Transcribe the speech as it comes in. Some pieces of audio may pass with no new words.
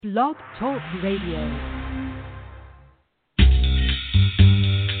Blog Talk Radio.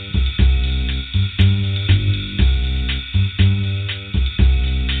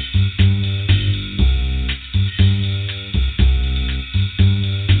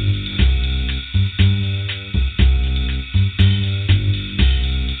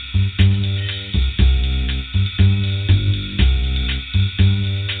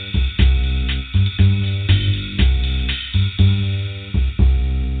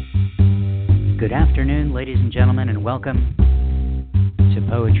 Good afternoon, ladies and gentlemen, and welcome to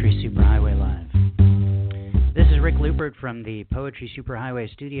Poetry Superhighway Live. This is Rick Lupert from the Poetry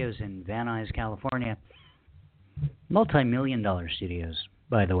Superhighway Studios in Van Nuys, California. Multi-million-dollar studios,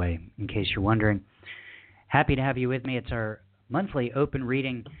 by the way, in case you're wondering. Happy to have you with me. It's our monthly open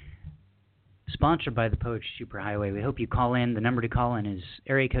reading sponsored by the Poetry Superhighway. We hope you call in. The number to call in is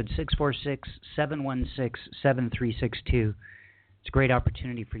area code 646-716-7362. It's a great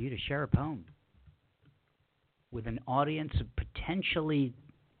opportunity for you to share a poem with an audience of potentially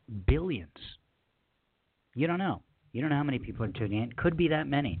billions. You don't know. You don't know how many people are tuning in. Could be that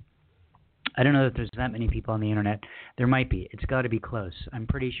many. I don't know that there's that many people on the internet. There might be. It's got to be close. I'm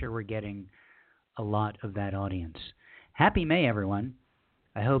pretty sure we're getting a lot of that audience. Happy May, everyone.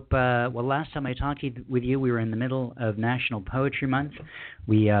 I hope, last time I talked with you, we were in the middle of National Poetry Month.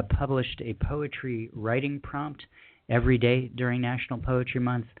 We published a poetry writing prompt every day during National Poetry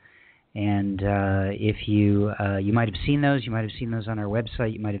Month. And if you might have seen those, you might have seen those on our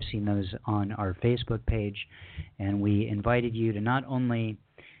website, you might have seen those on our Facebook page, and we invited you to not only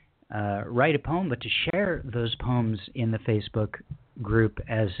write a poem, but to share those poems in the Facebook group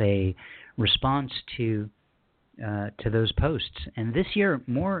as a response to those posts. And this year,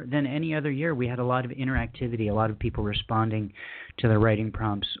 more than any other year, we had a lot of interactivity, a lot of people responding to the writing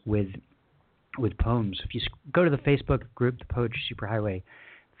prompts with poems. If you go to the Facebook group, the Poetry Superhighway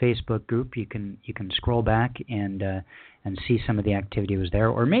Facebook group, you can scroll back and see some of the activity was there,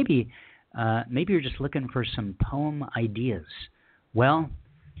 or maybe you're just looking for some poem ideas. Well,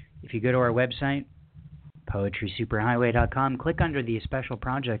 if you go to our website, poetrysuperhighway.com, click under the Special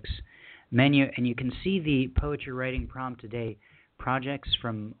Projects menu, and you can see the Poetry Writing Prompt Today projects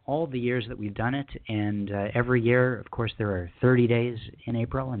from all the years that we've done it. And every year, of course, there are 30 days in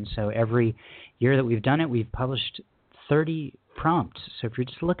April, and so every year that we've done it, we've published 30 prompts. So if you're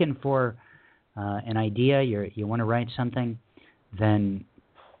just looking for an idea, you want to write something, then,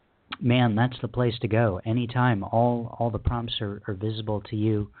 man, that's the place to go. Anytime. All the prompts are visible to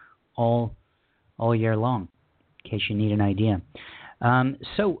you all year long, in case you need an idea.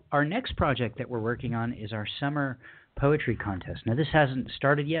 So our next project that we're working on is our summer poetry contest. Now, this hasn't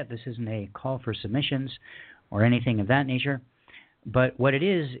started yet. This isn't a call for submissions or anything of that nature. But what it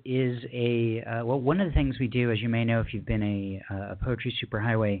is one of the things we do, as you may know if you've been a Poetry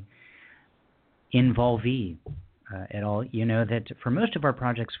Superhighway involvee at all, you know that for most of our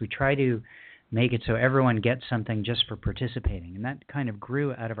projects we try to make it so everyone gets something just for participating. And that kind of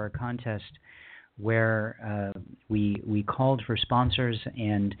grew out of our contest where we called for sponsors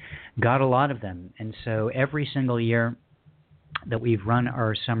and got a lot of them. And so every single year that we've run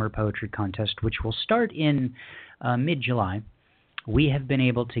our summer poetry contest, which will start in mid-July, we have been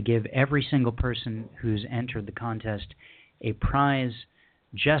able to give every single person who's entered the contest a prize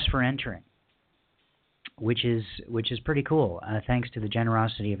just for entering, which is pretty cool, thanks to the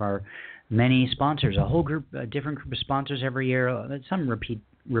generosity of our many sponsors, a different group of sponsors every year, some repeat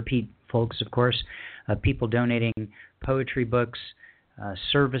folks, of course, people donating poetry books,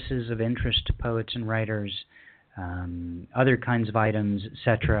 services of interest to poets and writers, other kinds of items,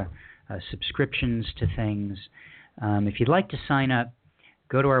 etc., subscriptions to things. If you'd like to sign up,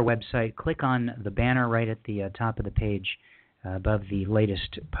 go to our website, click on the banner right at the top of the page above the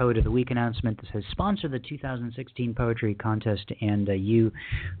latest Poet of the Week announcement that says Sponsor the 2016 Poetry Contest, and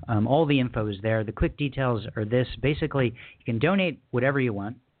all the info is there. The quick details are this. Basically, you can donate whatever you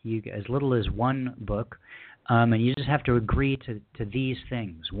want, as little as one book, and you just have to agree to these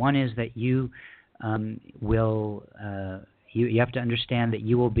things. One is that you you have to understand that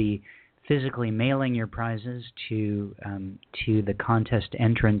you will be physically mailing your prizes to the contest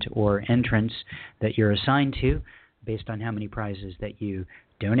entrant or entrants that you're assigned to, based on how many prizes that you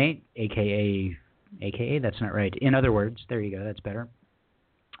donate, aka that's not right. In other words, there you go, that's better.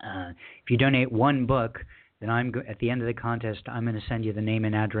 If you donate one book, then at the end of the contest, I'm going to send you the name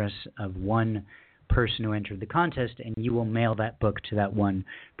and address of one person who entered the contest, and you will mail that book to that one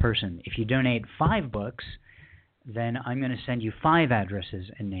person. If you donate 5 books, then I'm going to send you 5 addresses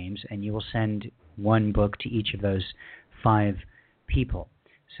and names, and you will send one book to each of those 5 people.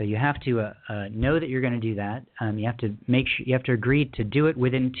 So you have to know that you're going to do that. You have to you have to agree to do it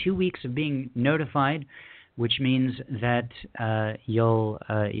within 2 weeks of being notified, which means that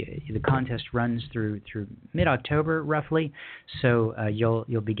the contest runs through mid-October roughly. So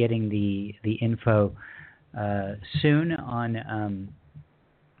you'll be getting the info soon on.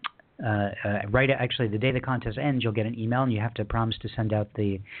 Actually, the day the contest ends, you'll get an email, and you have to promise to send out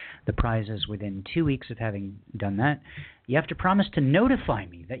the prizes within 2 weeks of having done that. You have to promise to notify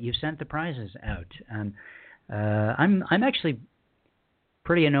me that you've sent the prizes out. I'm actually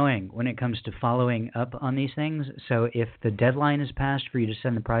pretty annoying when it comes to following up on these things. So if the deadline is passed for you to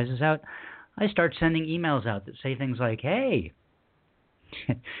send the prizes out, I start sending emails out that say things like, "Hey,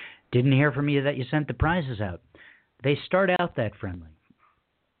 didn't hear from you that you sent the prizes out." They start out that friendly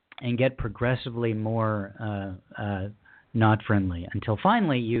and get progressively more not friendly until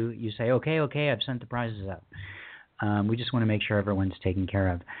finally you say, okay, I've sent the prizes out. We just want to make sure everyone's taken care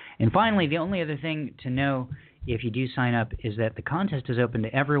of. And finally, the only other thing to know if you do sign up is that the contest is open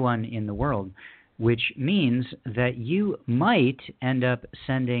to everyone in the world, which means that you might end up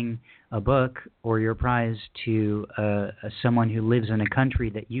sending a book or your prize to someone who lives in a country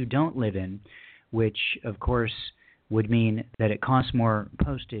that you don't live in, which, of course, would mean that it costs more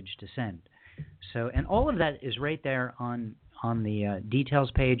postage to send. So, and all of that is right there on the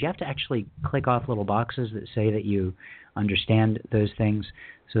details page. You have to actually click off little boxes that say that you understand those things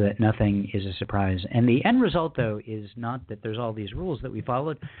so that nothing is a surprise. And the end result, though, is not that there's all these rules that we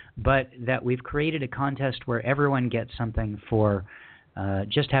followed, but that we've created a contest where everyone gets something for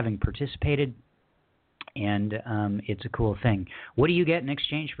just having participated, and it's a cool thing. What do you get in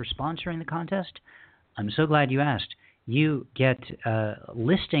exchange for sponsoring the contest? I'm so glad you asked. You get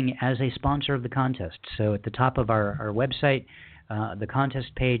listing as a sponsor of the contest. So at the top of our website, the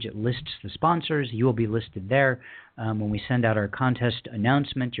contest page, it lists the sponsors. You will be listed there. When we send out our contest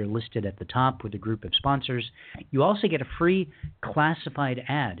announcement, you're listed at the top with a group of sponsors. You also get a free classified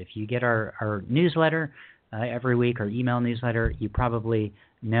ad. If you get our newsletter every week, our email newsletter, you probably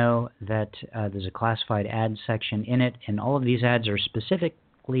know that there's a classified ad section in it, and all of these ads are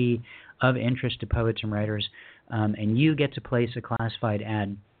specifically of interest to poets and writers, and you get to place a classified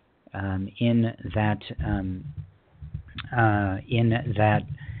ad in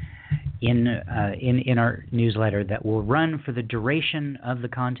our newsletter that will run for the duration of the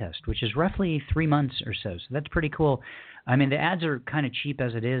contest, which is roughly 3 months or so. So that's pretty cool. I mean, the ads are kind of cheap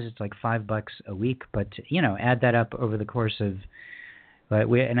as it is. It's like $5 a week, but add that up over the course of.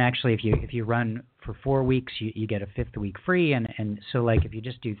 And actually, if you run for 4 weeks, you get a fifth week free, and so like if you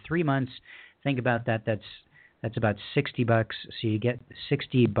just do 3 months, think about that. That's about $60. So you get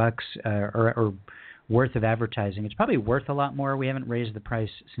 $60 or worth of advertising. It's probably worth a lot more. We haven't raised the price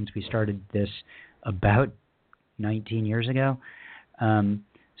since we started this about 19 years ago.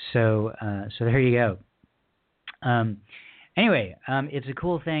 So there you go. Anyway, it's a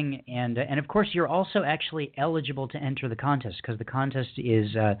cool thing, and of course you're also actually eligible to enter the contest because the contest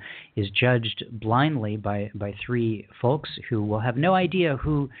is judged blindly by 3 folks who will have no idea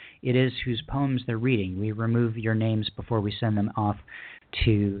who it is whose poems they're reading. We remove your names before we send them off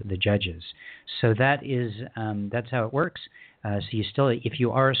to the judges. So that's how it works. So you still, if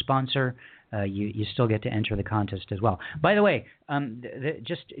you are a sponsor, you still get to enter the contest as well. By the way,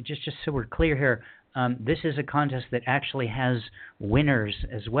 just so we're clear here. This is a contest that actually has winners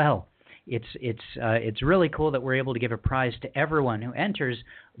as well. It's really cool that we're able to give a prize to everyone who enters,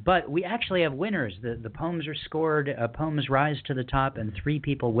 but we actually have winners. The poems are scored, poems rise to the top, and 3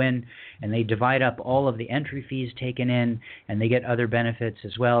 people win, and they divide up all of the entry fees taken in, and they get other benefits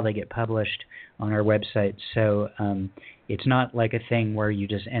as well. They get published on our website. So it's not like a thing where you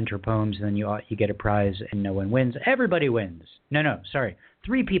just enter poems and then you get a prize and no one wins. Everybody wins. No, sorry.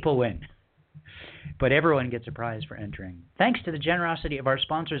 3 people win. But everyone gets a prize for entering. Thanks to the generosity of our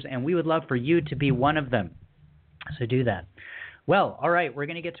sponsors, and we would love for you to be one of them. So do that. Well, all right, we're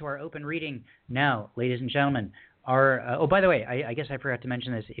going to get to our open reading now, ladies and gentlemen. By the way, I guess I forgot to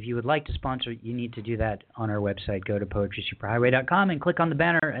mention this. If you would like to sponsor, you need to do that on our website. Go to poetrysuperhighway.com and click on the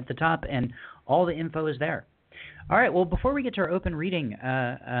banner at the top, and all the info is there. All right, well, before we get to our open reading,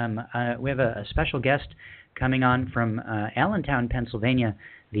 we have a special guest coming on from Allentown, Pennsylvania,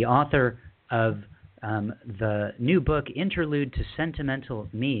 the author of the new book, Interlude to Sentimental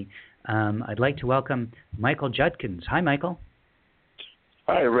Me. I'd like to welcome Michael Judkins. Hi, Michael.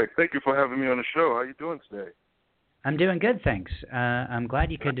 Hi, Rick. Thank you for having me on the show. How are you doing today? I'm doing good, thanks. I'm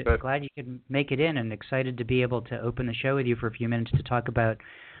glad you could make it in, and excited to be able to open the show with you for a few minutes to talk about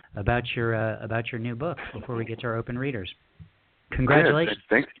your new book before we get to our open readers. Congratulations.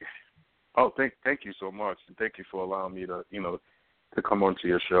 Thank you. Oh, thank you so much, and thank you for allowing me to to come onto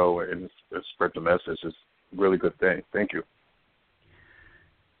your show and spread the message. It's a really good thing. Thank you.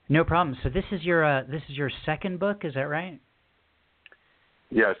 No problem. So this is your second book, is that right?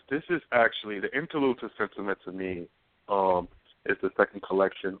 Yes, this is actually the Interlude to Sentimental Me. Is the second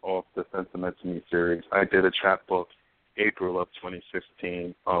collection of the Sentimental Me series. I did a chapbook April of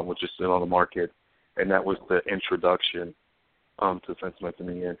 2015, which is still on the market, and that was the introduction to Sentimental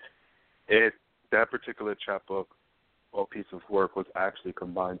Me. And that particular chapbook or piece of work was actually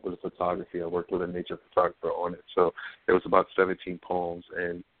combined with photography. I worked with a nature photographer on it, so there was about 17 poems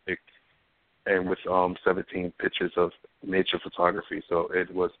and with 17 pictures of nature photography. So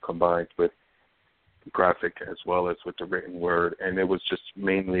it was combined with graphic as well as with the written word, and it was just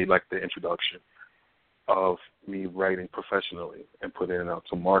mainly like the introduction of me writing professionally and putting it out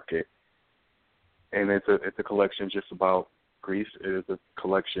to market. And it's a collection just about grief. It is a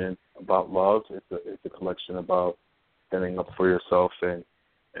collection about love. It's a collection about standing up for yourself and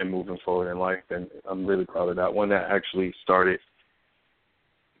moving forward in life. And I'm really proud of that one. That actually started.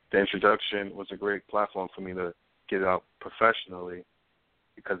 The introduction was a great platform for me to get out professionally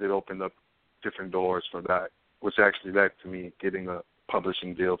because it opened up different doors for that, which actually led to me getting a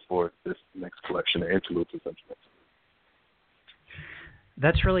publishing deal for this next collection, the Interlude to Sentimental.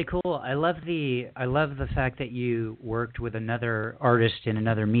 That's really cool. I love the fact that you worked with another artist in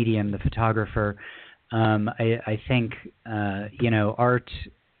another medium, the photographer. I think art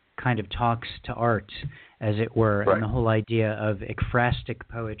kind of talks to art, as it were, right. And the whole idea of ekphrastic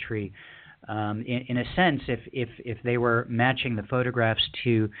poetry. In a sense, if they were matching the photographs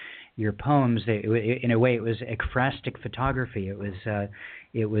to your poems, in a way, it was ekphrastic photography. It was,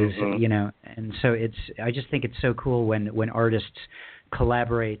 and so I just think it's so cool when artists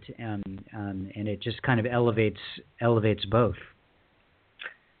collaborate, and it just kind of elevates both.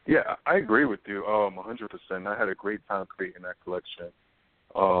 Yeah, I agree with you, 100%. I had a great time creating that collection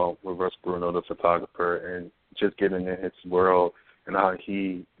with Russ Bruno, the photographer, and just getting in his world and how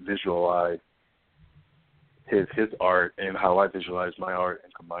he visualized his art and how I visualized my art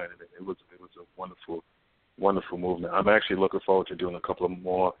and combining it. It was a wonderful movement. I'm actually looking forward to doing a couple of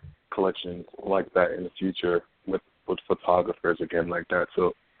more collections like that in the future with photographers again like that.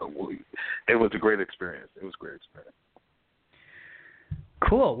 So it was a great experience. It was a great experience.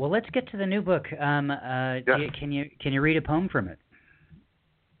 Cool. Well, let's get to the new book. Yes. Can you read a poem from it?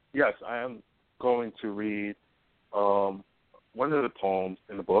 Yes, I am going to read one of the poems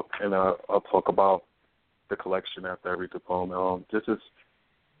in the book, and I'll talk about the collection after I read the poem. This is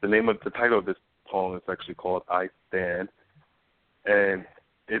the title of this poem is actually called "I Stand," and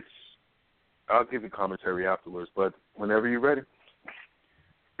I'll give you commentary afterwards. But whenever you're ready,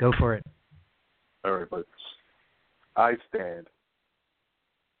 go for it. All right, but I stand.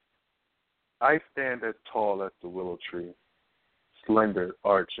 I stand as tall as the willow tree, slender,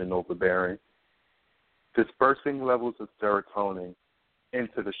 arch, and overbearing, dispersing levels of serotonin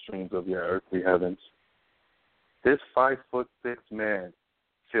into the streams of your earthly heavens. This 5'6" man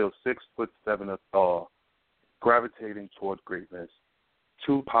feels 6'7" of tall, gravitating toward greatness,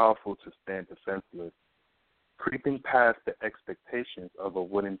 too powerful to stand defenseless, creeping past the expectations of a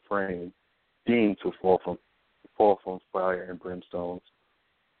wooden frame, deemed to fall from fire and brimstones.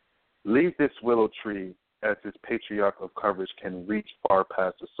 Leave this willow tree as this patriarch of coverage can reach far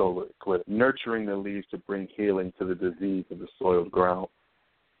past the solar eclipse, nurturing the leaves to bring healing to the disease of the soiled ground.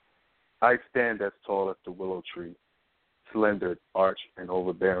 I stand as tall as the willow tree, slender, arched, and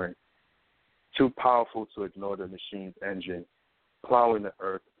overbearing, too powerful to ignore the machine's engine, plowing the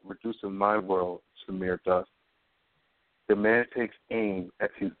earth, reducing my world to mere dust. The man takes aim as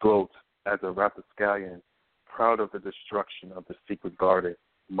he gloats as a rapscallion, proud of the destruction of the secret garden,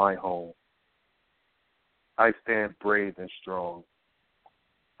 my home. I stand brave and strong.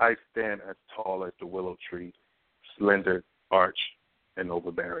 I stand as tall as the willow tree, slender, arched, and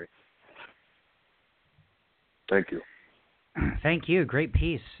overbearing. Thank you. Thank you. Great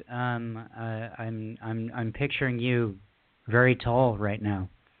piece. I'm picturing you very tall right now.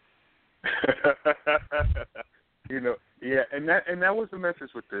 Yeah, and that was the message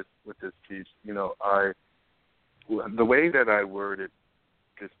with this piece. The way that I worded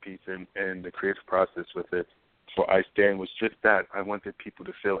this piece and the creative process with it for I Stand was just that. I wanted people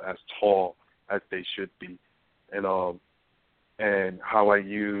to feel as tall as they should be, and how I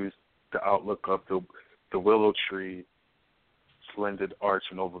used the outlook of the willow tree, slender, arch,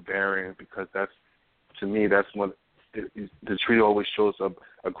 and overbearing, because that's, to me, that's what the tree always shows up,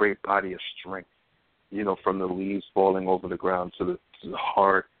 a great body of strength. From the leaves falling over the ground to the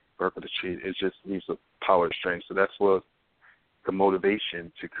hard bark of the tree, it just leaves a power of strength. So that's what the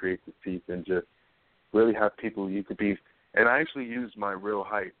motivation to create the piece and just really have people, you could be And I actually used my real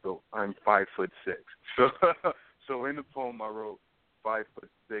height, so I'm 5'6". So, so in the poem I wrote 5'6".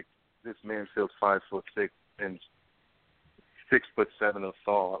 This man feels 5'6" and 6'7" of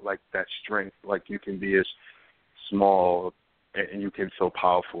tall. Like that strength, like you can be as small and you can feel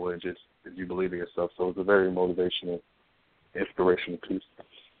powerful and just if you believe in yourself. So it's a very motivational, inspirational piece.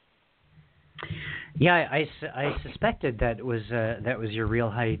 Yeah, I suspected that was your real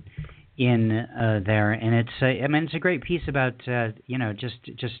height in there, and it's a great piece about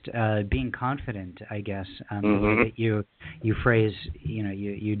just being confident, I guess. The way that you phrase,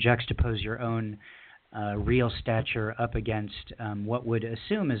 you juxtapose your own real stature up against what would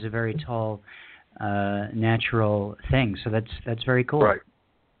assume is a very tall natural thing. So that's very cool. Right.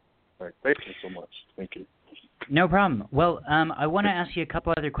 Thank you so much. Thank you. No problem. Well, I want to ask you a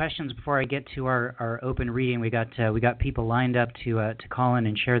couple other questions before I get to our open reading. We got people lined up to call in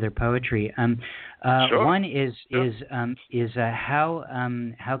and share their poetry. Sure. One is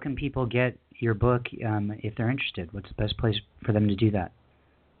how can people get your book if they're interested? What's the best place for them to do that?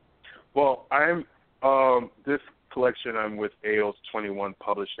 Well, I'm this collection. I'm with AO's 21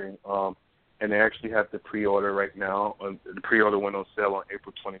 Publishing, and they actually have the pre-order right now. The pre-order went on sale on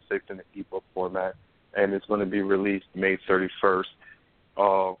April 26th in the ebook format. And it's going to be released May 31st.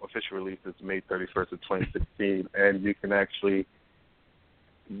 Official release is May 31st of 2016. And you can actually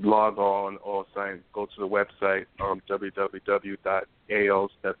log on or go to the website, www.aos,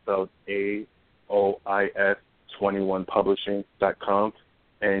 that's spelled AOIS 21publishing.com,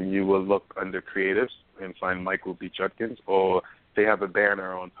 and you will look under creatives and find Michael B. Judkins, or they have a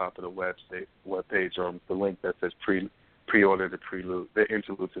banner on top of the webpage, or the link that says pre-order the prelude, the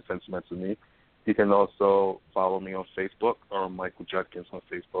interlude to Sentimental Me. You can also follow me on Facebook, Michael Judkins on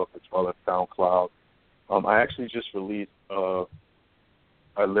Facebook, as well as SoundCloud. I actually just released a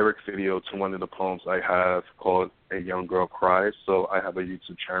lyric video to one of the poems I have called A Young Girl Cries. So I have a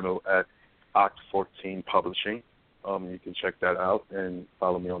YouTube channel at Oct14 Publishing. You can check that out and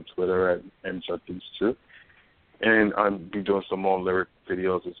follow me on Twitter at mjudkins too. And I'll be doing some more lyric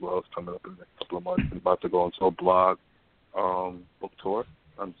videos as well. It's coming up in the next couple of months. I'm about to go into a blog book tour.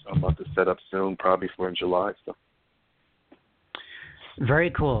 I'm about to set up soon, probably for in July. So. Very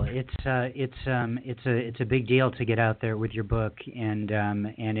cool. It's a big deal to get out there with your book, and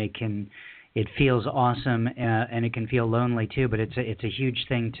it feels awesome, and it can feel lonely too. But it's a huge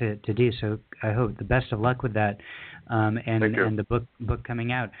thing to do. So I hope the best of luck with that, and the book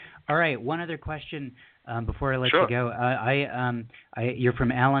coming out. All right, one other question before I let you go. You're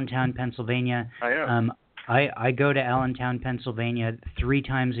from Allentown, Pennsylvania. I am. I go to Allentown, Pennsylvania 3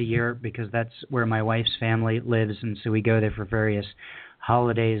 times a year because that's where my wife's family lives, and so we go there for various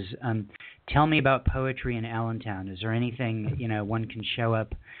holidays. Tell me about poetry in Allentown. Is there anything one can show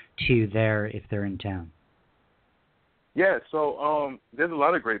up to there if they're in town? Yeah, so there's a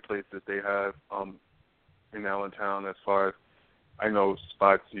lot of great places they have in Allentown. As far as I know,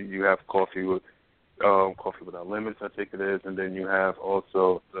 spots you have Coffee Without Limits, I think it is, and then you have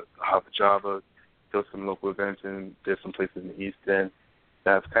also the Hava Java. There's some local events, and there's some places in the East End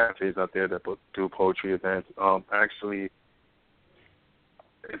that have cafes out there that do poetry events. Actually,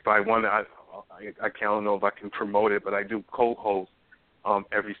 if I want to, I don't know if I can promote it, but I do co-host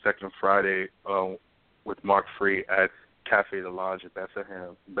every second Friday with Mark Free at Cafe The Lodge at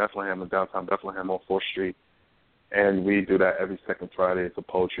Bethlehem in downtown Bethlehem on 4th Street. And we do that every second Friday. It's a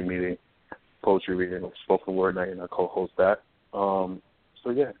poetry reading, spoken word night, and I co-host that. So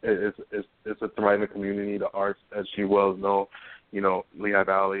yeah, it's a thriving community. The arts, as you well know, Lehigh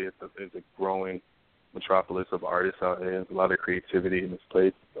Valley is a growing metropolis of artists out there. There's a lot of creativity in this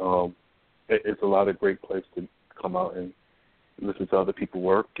place. It's a lot of great place to come out and listen to other people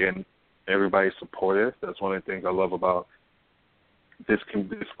work, and everybody's supportive. That's one of the things I love about this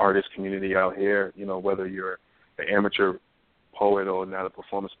artist community out here. Whether you're an amateur poet or not a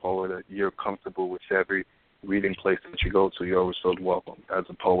performance poet, you're comfortable with every reading place that you go to. You're always feel welcome as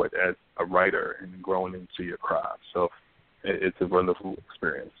a poet, as a writer, and growing into your craft. So it's a wonderful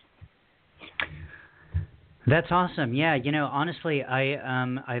experience. That's awesome. Yeah, honestly, I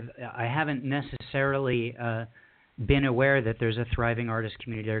haven't necessarily been aware that there's a thriving artist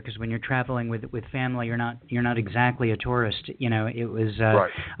community there, because when you're traveling with family, you're not exactly a tourist. It was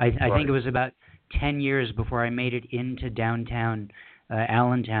I think it was about 10 years before I made it into downtown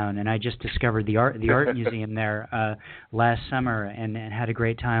Allentown, and I just discovered the art museum there last summer, and had a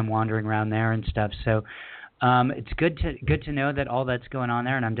great time wandering around there and stuff. So it's good to know that all that's going on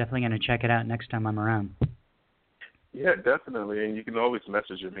there, and I'm definitely going to check it out next time I'm around. Yeah, definitely, and you can always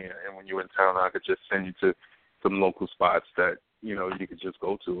message me, and when you're in town, I could just send you to some local spots that you could just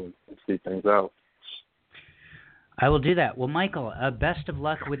go to and see things out. I will do that. Well, Michael, best of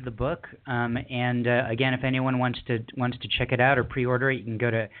luck with the book. And again, if anyone wants to check it out or pre-order it, you can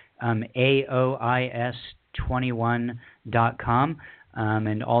go to aois21.com,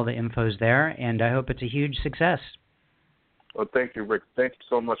 and all the info's there. And I hope it's a huge success. Well, thank you, Rick. Thank you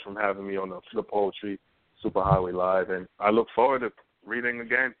so much for having me on the Poetry Superhighway Live, and I look forward to reading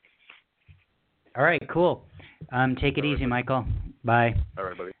again. All right, cool. Take it easy, Michael. Bye. All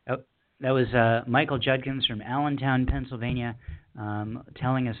right, buddy. Oh, that was Michael Judkins from Allentown, Pennsylvania,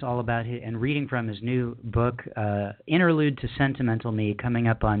 telling us all about and reading from his new book, Interlude to Sentimental Me, coming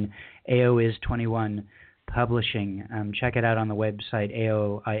up on AOIS21 Publishing. Check it out on the website,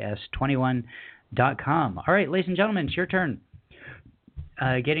 AOIS21.com. All right, ladies and gentlemen, it's your turn.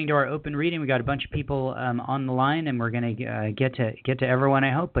 Getting to our open reading, we got a bunch of people on the line, and we're going to get to everyone,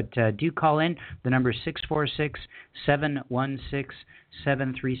 I hope. But do call in. The number is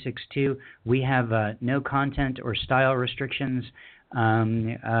 646-716-7362. We have no content or style restrictions.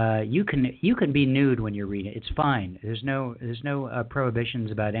 You can be nude when you're reading. It's fine. There's no prohibitions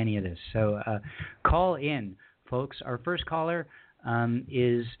about any of this. So call in, folks. Our first caller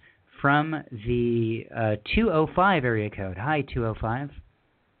is from the 205 area code. Hi, 205.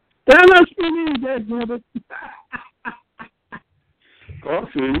 That must be me, Dead Rabbit.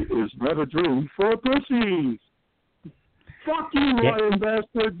 Coffee is not a drink for pussies. Fuck you, Ryan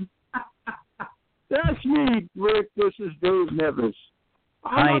bastard. That's me, Rick. This is Dave Nevis.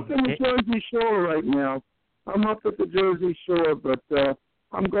 I'm up in the Jersey Shore right now. I'm up at the Jersey Shore, but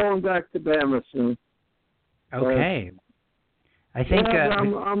I'm going back to Bama soon. Okay. I think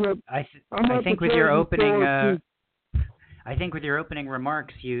I think with your opening I think with your opening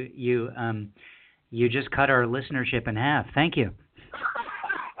remarks you just cut our listenership in half. Thank you.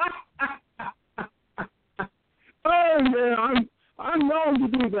 Oh yeah, I'm known to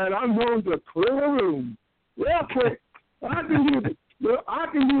do that. I'm known to clear a room real quick. I can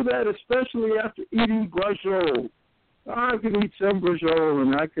do that, especially after eating brajol. I can eat some brajol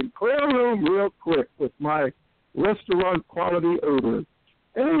and I can clear a room real quick with my restaurant quality odor.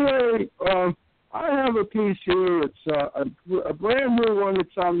 Anyway, I have a piece here. It's a brand new one.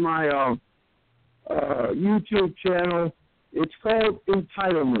 It's on my YouTube channel. It's called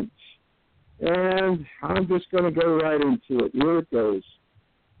Entitlements. And I'm just going to go right into it. Here it goes.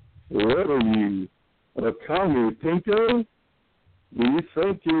 What are you, a commie pinko? Do you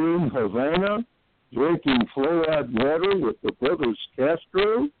think you're in Havana drinking fluoride water with the brothers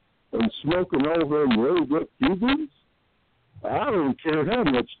Castro and smoking all them rolled-up Cubans? I don't care how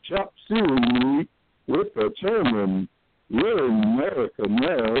much chop suey you eat with the chairman. You're in America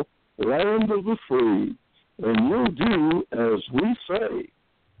now, land of the free, and you'll do as we say.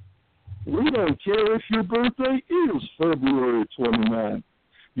 We don't care if your birthday is February 29th.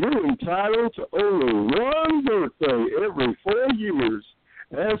 You're entitled to only one birthday every 4 years,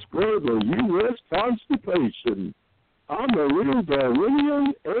 as per the U.S. Constitution. I'm a real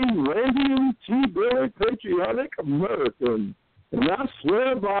Darwinian, Randian, T-Berry, patriotic American, and I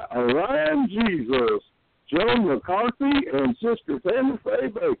swear by Orion Jesus, Joan McCarthy, and Sister Santa Fe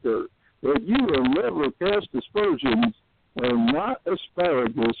Baker that you will never cast aspersions and not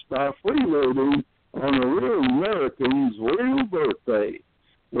asparagus by freeloading on a real American's real birthday.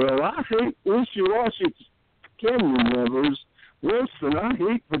 Well, I hate wishy-washy canyon lovers worse than I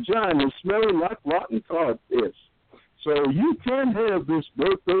hate vaginas smelling like rotten codfish. So you can't have this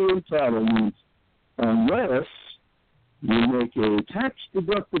birthday entitlement unless you make a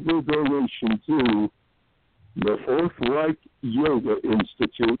tax-deductible donation to the Fourth Reich Yoga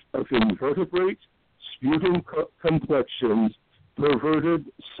Institute of Invertebrate Sputum Complexions, Perverted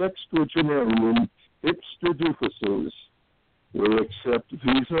Sextuagenarian Hipster Doofuses. We accept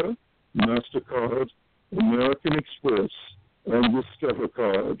Visa, MasterCard, American Express, and Discover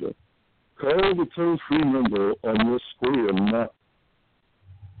Card. Call the toll-free number on your screen now.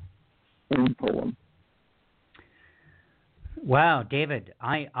 End poem. Wow, David,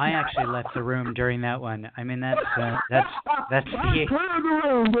 I actually left the room during that one. I mean, that's the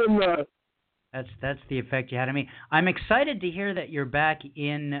that's the effect you had on me. I'm excited to hear that you're back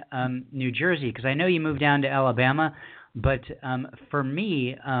in New Jersey, because I know you moved down to Alabama, but for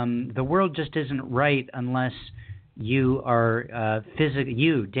me, the world just isn't right unless you are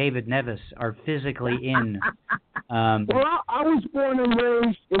you, David Nevis, are physically in. Well, I was born and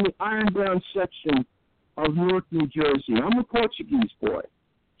raised in the Ironbound section of Newark, New Jersey. I'm a Portuguese boy.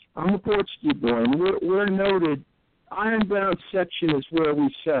 And we're noted. Ironbound section is where we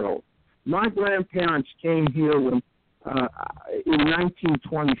settled. My grandparents came here in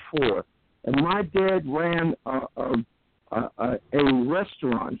 1924, and my dad ran a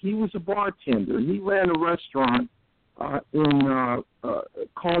restaurant. He was a bartender. He ran a restaurant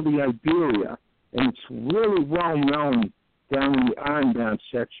called the Iberia, and it's really well known down in the Ironbound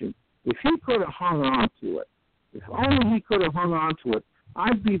section. If he could have hung on to it, if only he could have hung on to it,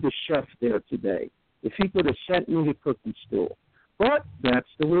 I'd be the chef there today. If he could have sent me the cooking stool. But that's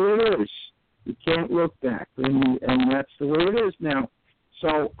the way it is. You can't look back, and that's the way it is now.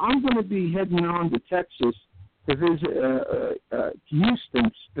 So I'm going to be heading on to Texas to visit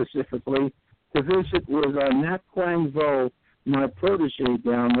Houston specifically to visit with Nat Quang Vo, my protege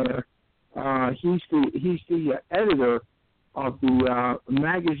down there. He's the editor of the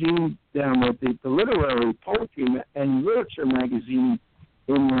magazine down there, the literary poetry and literature magazine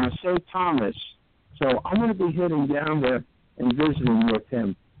in St. Thomas. So I'm going to be heading down there and visiting with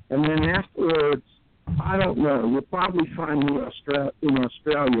him. And then afterwards, I don't know, you'll probably find me in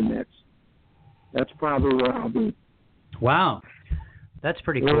Australia next. That's probably where I'll be. Wow. That's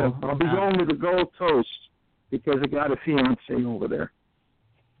pretty cool. Yeah, I'll be going to the Gold Coast because I got a fiancé over there.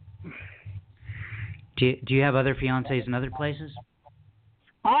 Do you have other fiancés in other places?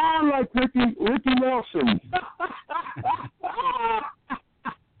 Oh, like Ricky Nelson.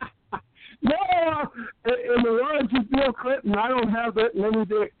 No, in the words of Bill Clinton, I don't have that many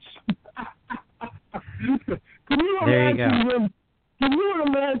dicks. Can you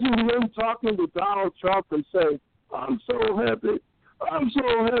imagine him talking to Donald Trump and saying, I'm so happy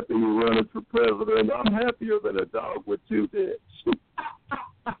you're running for president. I'm happier than a dog with two dicks. Can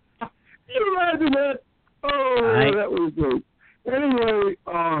you imagine that? Oh, that was good. Anyway,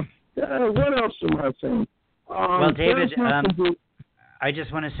 what else am I saying? Well, David, I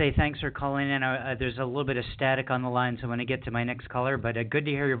just want to say thanks for calling in. There's a little bit of static on the line, so I want to get to my next caller. But good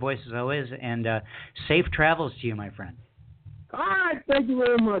to hear your voice as always, and safe travels to you, my friend. All right. Thank you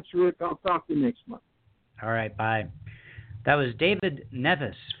very much, Rick. I'll talk to you next month. All right. Bye. That was David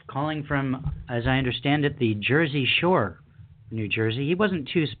Nevis calling from, as I understand it, the Jersey Shore, New Jersey. He wasn't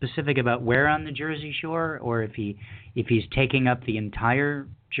too specific about where on the Jersey Shore or if he's taking up the entire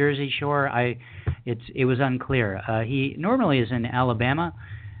Jersey Shore. It was unclear. He normally is in Alabama,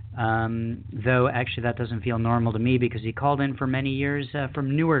 though actually that doesn't feel normal to me because he called in for many years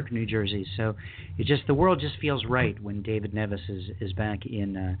from Newark, New Jersey. So the world just feels right when David Nevis is back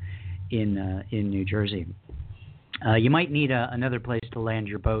in New Jersey. You might need another place to land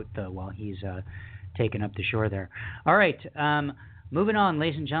your boat though while he's taking up the shore there. All right. Moving on,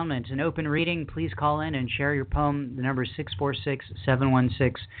 ladies and gentlemen, it's an open reading. Please call in and share your poem. The number is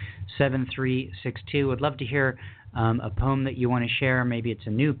 646-716-7362. I'd love to hear a poem that you want to share. Maybe it's a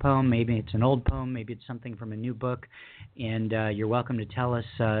new poem, maybe it's an old poem, maybe it's something from a new book. And you're welcome to tell us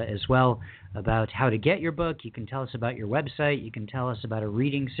as well about how to get your book. You can tell us about your website. You can tell us about a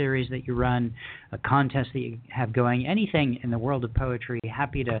reading series that you run, a contest that you have going, anything in the world of poetry.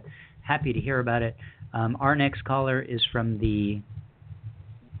 Happy to hear about it. Our next caller is from the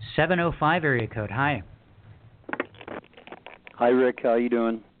 705 area code. Hi. Hi, Rick. How you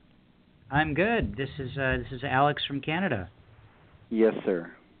doing? I'm good. This is Alex from Canada. Yes,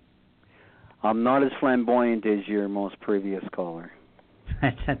 sir. I'm not as flamboyant as your most previous caller.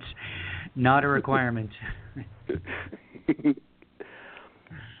 That's not a requirement.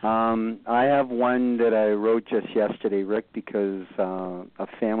 I have one that I wrote just yesterday, Rick, because a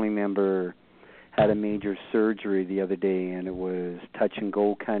family member had a major surgery the other day, and it was touch and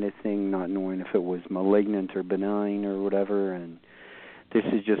go kind of thing, not knowing if it was malignant or benign or whatever, and this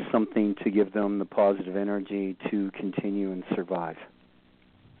is just something to give them the positive energy to continue and survive.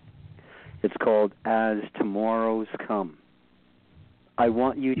 It's called As Tomorrows Come. I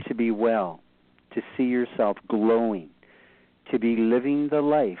want you to be well, to see yourself glowing, to be living the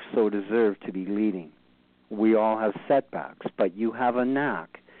life so deserved to be leading. We all have setbacks, but you have a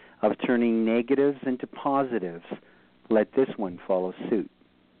knack of turning negatives into positives. Let this one follow suit.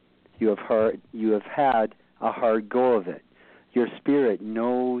 You have had a hard go of it. Your spirit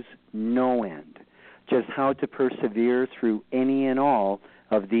knows no end, just how to persevere through any and all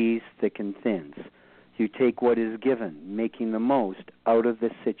of these thick and thins. You take what is given, making the most out of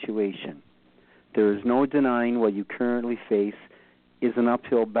this situation. There is no denying what you currently face is an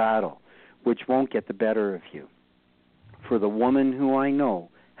uphill battle, which won't get the better of you. For the woman who I know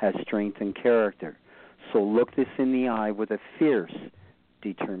has strength and character, so look this in the eye with a fierce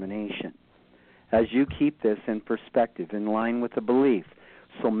determination. As you keep this in perspective, in line with the belief,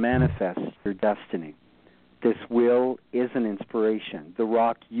 so manifest your destiny. This will is an inspiration, the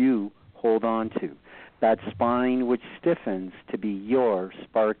rock you hold on to, that spine which stiffens to be your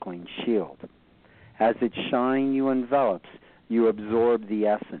sparkling shield. As its shine you envelops, you absorb the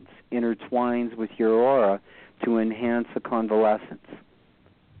essence, intertwines with your aura to enhance the convalescence.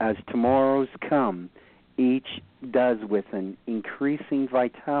 As tomorrows come, each does with an increasing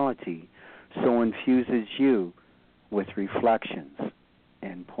vitality, so infuses you with reflections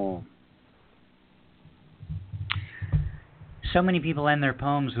and poem. So many people end their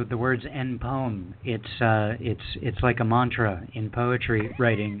poems with the words "end poem." It's like a mantra in poetry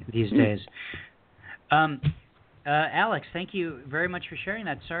writing these days. Alex, thank you very much for sharing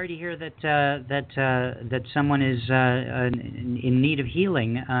that. Sorry to hear that someone is in need of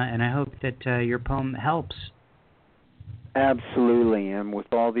healing, and I hope that your poem helps. Absolutely, and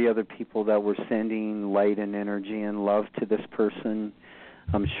with all the other people that were sending light and energy and love to this person,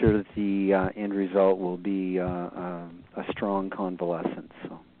 I'm sure that the end result will be a strong convalescence.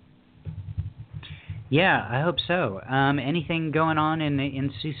 So. Yeah, I hope so. Anything going on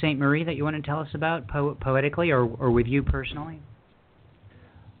in Sioux Ste. Marie that you want to tell us about poetically or with you personally?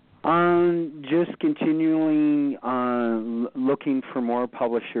 Just continuing looking for more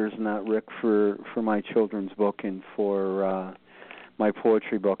publishers, and that, Rick, for my children's book and for my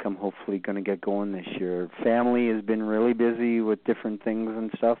poetry book. I'm hopefully going to get going this year. Family has been really busy with different things and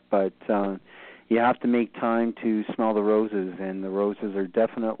stuff, but you have to make time to smell the roses, and the roses are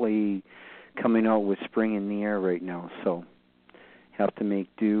definitely coming out with spring in the air right now, so you have to make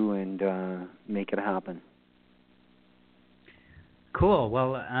do and make it happen. Cool.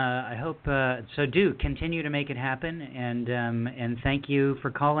 Well, I hope so. Do continue to make it happen, and thank you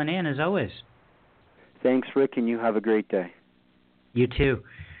for calling in as always. Thanks, Rick, and you have a great day. You too.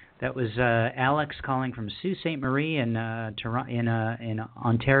 That was Alex calling from Sault Ste. Marie in Ontario,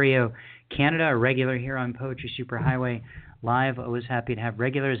 Canada. A regular here on Poetry Superhighway Live. Always happy to have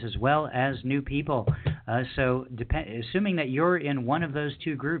regulars as well as new people. So assuming that you're in one of those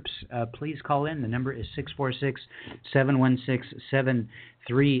two groups, please call in. The number is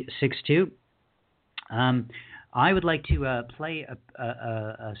 646-716-7362. I would like to play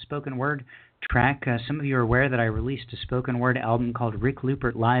a spoken word track. Some of you are aware that I released a spoken word album called Rick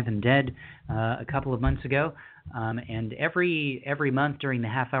Lupert Live and Dead a couple of months ago. And every month during the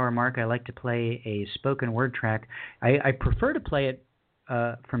half-hour mark, I like to play a spoken word track. I prefer to play it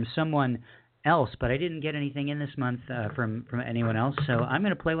from someone else, but I didn't get anything in this month from anyone else, so I'm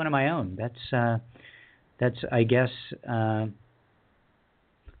going to play one of my own. That's I guess, I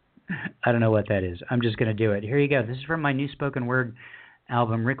don't know what that is. I'm just going to do it. Here you go. This is from my new spoken word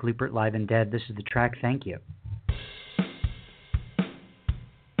album, Rick Lupert Live and Dead. This is the track, Thank You.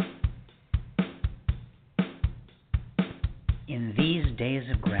 In these days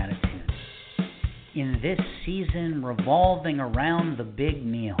of gratitude, in this season revolving around the big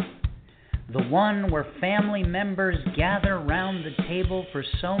meal, the one where family members gather round the table for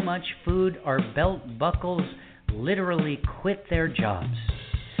so much food our belt buckles literally quit their jobs,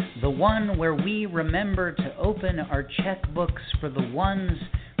 the one where we remember to open our checkbooks for the ones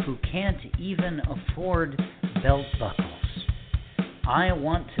who can't even afford belt buckles. I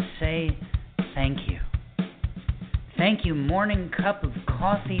want to say thank you. Thank you, morning cup of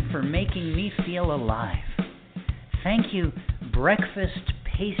coffee, for making me feel alive. Thank you, breakfast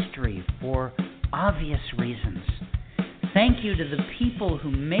pastry, for obvious reasons. Thank you to the people who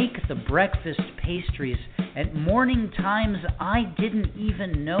make the breakfast pastries at morning times I didn't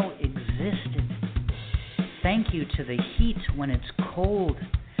even know existed. Thank you to the heat when it's cold.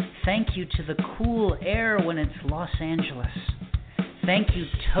 Thank you to the cool air when it's Los Angeles. Thank you,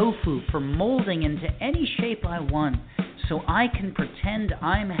 tofu, for molding into any shape I want so I can pretend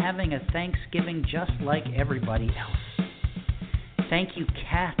I'm having a Thanksgiving just like everybody else. Thank you,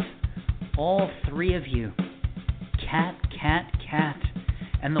 cat, all three of you. Cat, cat, cat,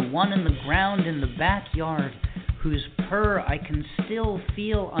 and the one in the ground in the backyard whose purr I can still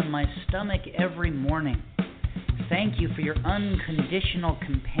feel on my stomach every morning. Thank you for your unconditional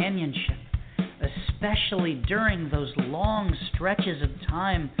companionship, especially during those long stretches of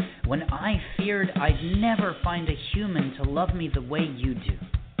time when I feared I'd never find a human to love me the way you do.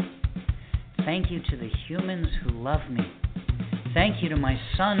 Thank you to the humans who love me. Thank you to my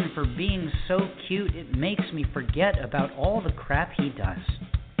son for being so cute it makes me forget about all the crap he does.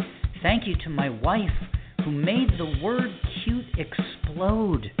 Thank you to my wife who made the word cute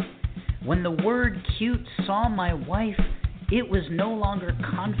explode. When the word cute saw my wife, it was no longer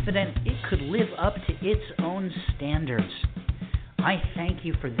confident it could live up to its own standards. I thank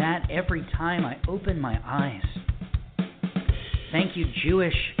you for that every time I open my eyes. Thank you,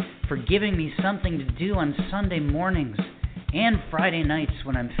 Jewish, for giving me something to do on Sunday mornings and Friday nights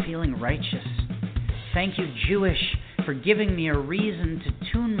when I'm feeling righteous. Thank you, Jewish, for giving me a reason to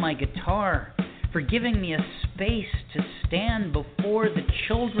tune my guitar, for giving me a space to stand before the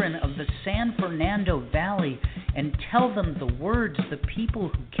children of the San Fernando Valley and tell them the words the people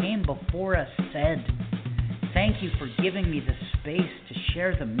who came before us said. Thank you for giving me the space to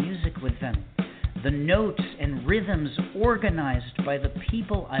share the music with them. The notes and rhythms organized by the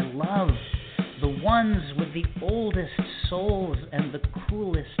people I love. The ones with the oldest souls and the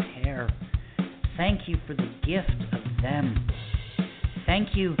coolest hair. Thank you for the gift of them.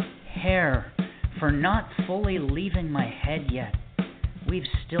 Thank you, hair, for not fully leaving my head yet. We've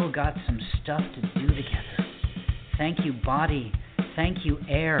still got some stuff to do together. Thank you, body. Thank you,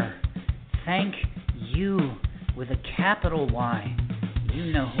 air. Thank you with a capital Y.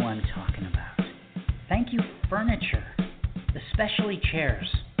 You know who I'm talking about. Thank you, furniture, especially chairs.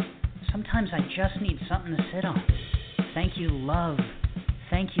 Sometimes I just need something to sit on. Thank you, love.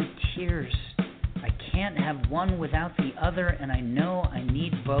 Thank you, tears. I can't have one without the other, and I know I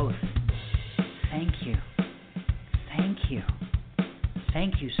need both. Thank you. Thank you.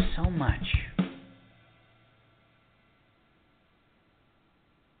 Thank you so much.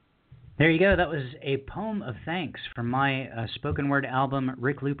 There you go. That was a poem of thanks from my spoken word album,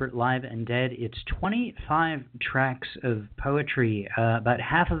 Rick Lupert Live and Dead. It's 25 tracks of poetry. About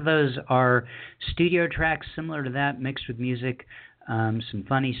half of those are studio tracks similar to that, mixed with music. Some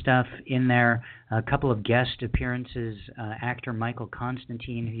funny stuff in there. A couple of guest appearances. Actor Michael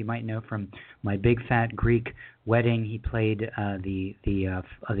Constantine, who you might know from My Big Fat Greek Wedding. He played the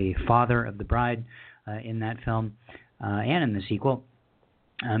father of the bride in that film and in the sequel.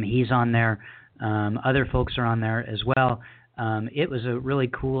 He's on there. Other folks are on there as well. It was a really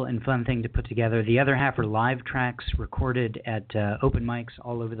cool and fun thing to put together. The other half are live tracks recorded at open mics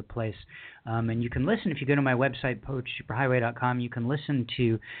all over the place. And you can listen, if you go to my website, poetrysuperhighway.com, you can listen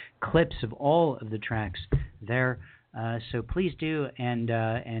to clips of all of the tracks there. So please do, and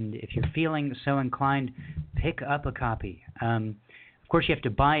if you're feeling so inclined, pick up a copy. Of course, you have to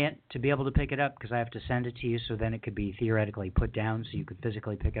buy it to be able to pick it up, because I have to send it to you, so then it could be theoretically put down so you could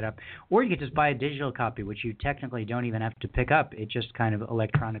physically pick it up. Or you could just buy a digital copy, which you technically don't even have to pick up. It just kind of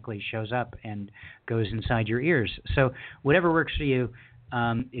electronically shows up and goes inside your ears. So whatever works for you.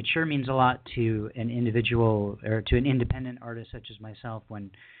 It sure means a lot to an individual or to an independent artist such as myself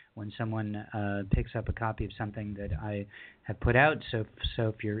when someone picks up a copy of something that I have put out. So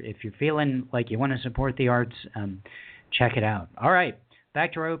if you're feeling like you want to support the arts, check it out. All right,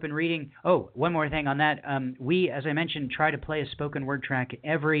 back to our open reading. Oh, one more thing on that. We, as I mentioned, try to play a spoken word track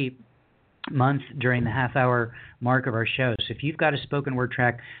every month during the half-hour mark of our show. So if you've got a spoken word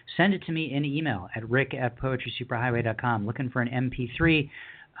track, send it to me in email at rick@poetrysuperhighway.com, looking for an MP3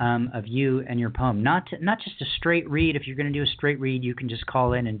 of you and your poem. Not just a straight read. If you're going to do a straight read, you can just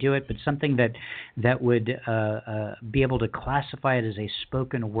call in and do it, but something that would be able to classify it as a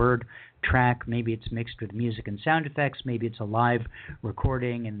spoken word track. Maybe it's mixed with music and sound effects. Maybe it's a live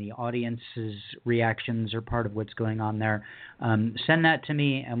recording and the audience's reactions are part of what's going on there. Send that to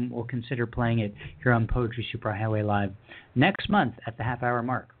me and we'll consider playing it here on Poetry Superhighway Live next month at the half-hour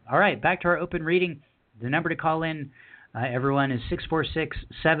mark. All right, back to our open reading. The number to call in, everyone, is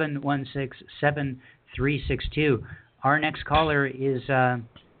 646-716-7362. Our next caller is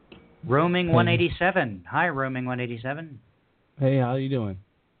Roaming 187. Hi, Roaming 187. Hey, how you doing?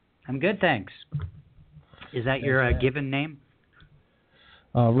 I'm good, thanks. Is that your given name?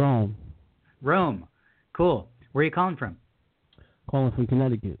 Rome. Rome. Cool. Where are you calling from? Calling from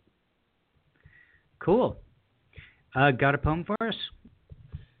Connecticut. Cool. Got a poem for us?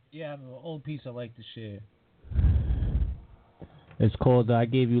 Yeah, I have an old piece I'd like to share. It's called I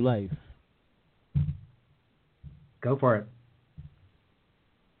Gave You Life. Go for it.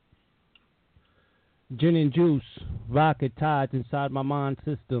 Gin and juice, vodka tides inside my mind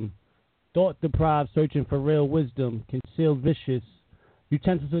system. Thought deprived, searching for real wisdom. Concealed vicious.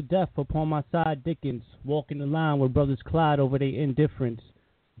 Utensils of death upon my side Dickens. Walking the line where brothers collide over their indifference.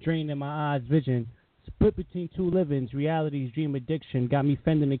 Draining my eyes vision. Split between two livings. Reality's dream addiction. Got me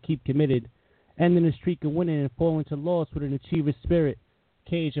fending to keep committed. Ending the streak of winning and falling to loss with an achiever's spirit.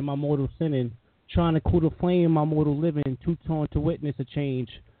 Cage in my mortal sinning. Trying to cool the flame in my mortal living. Two-tone to witness a change.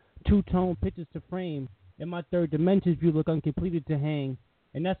 Two-tone pictures to frame. In my third dimensions view look uncompleted to hang.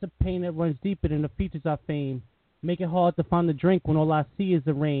 And that's a pain that runs deeper than the features I fame. Make it hard to find the drink when all I see is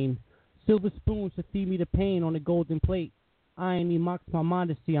the rain. Silver spoons to feed me the pain on a golden plate. Irony mocks my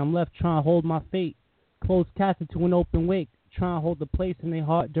modesty. I'm left trying to hold my fate. Closed casket to an open wake. Trying to hold the place in their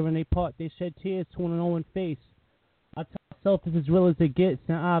heart during their part. They shed tears to an unknown face. I tell myself it's as real as it gets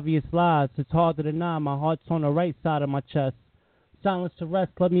and obvious lies. It's hard to deny. My heart's on the right side of my chest. Silence to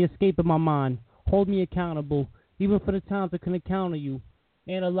rest. Let me escape in my mind. Hold me accountable. Even for the times I couldn't count on you.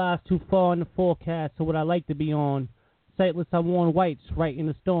 Analyze too far in the forecast to what I like to be on. Sightless, I worn whites right in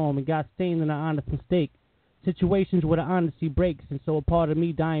the storm and got stained in an honest mistake. Situations where the honesty breaks and so a part of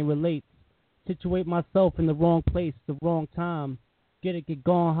me dying relates. Situate myself in the wrong place, the wrong time. Get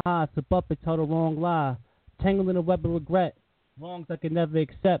gone high, slip up and tell the wrong lie. Tangled in a web of regret, wrongs I could never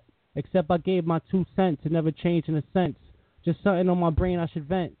accept. Except I gave my 2 cents, it never changed in a sense. Just something on my brain I should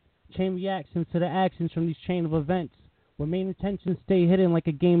vent. Chain reactions to the actions from these chain of events. Where main intentions stay hidden like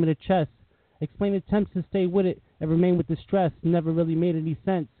a game of the chess. Explain attempts to stay with it and remain with the stress. Never really made any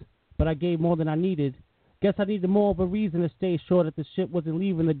sense, but I gave more than I needed. Guess I needed more of a reason to stay sure that the ship wasn't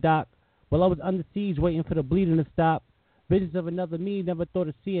leaving the dock. While I was under siege waiting for the bleeding to stop. Visions of another me, never thought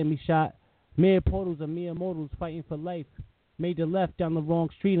of seeing me shot. Mere portals of mere mortals fighting for life. Made the left down the wrong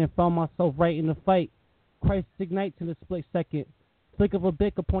street and found myself right in the fight. Crisis ignites in a split second. Flick of a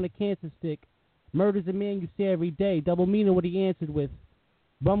bick upon a cancer stick. Murder's a man you see every day, double meaning what he answered with.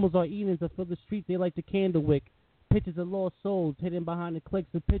 Rumbles are eatings that fill the streets, they like the candle wick. Pictures of lost souls hidden behind the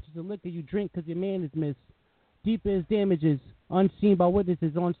clicks of pictures of liquor you drink because your man is missed. Deeper as damages, unseen by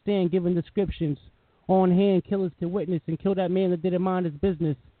witnesses, on stand giving descriptions. On hand, killers can witness and kill that man that didn't mind his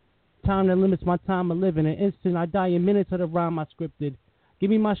business. Time that limits my time of living. An instant I die in minutes of the rhyme I scripted.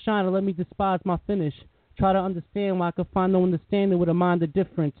 Give me my shine and let me despise my finish. Try to understand why I could find no understanding with a mind of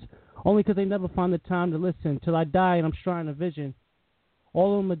difference. Only because they never find the time to listen. Till I die and I'm striking a vision.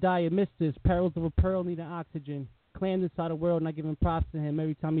 All of them will die of misters. Perils of a pearl needing oxygen. Clan inside the world and I giving props to him.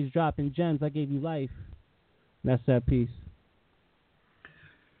 Every time he's dropping gems, I gave you life. That's that piece.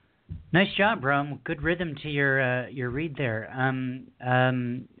 Nice job, bro. Good rhythm to your read there.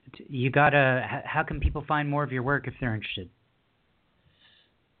 You gotta. How can people find more of your work if they're interested?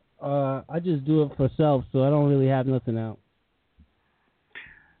 I just do it for self, so I don't really have nothing out.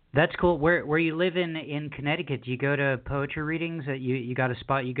 That's cool. Where you live in Connecticut, do you go to poetry readings? You got a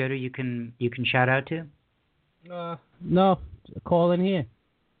spot you go to you can shout out to? No, call in here.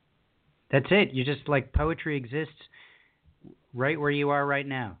 That's it. You just like poetry exists right where you are right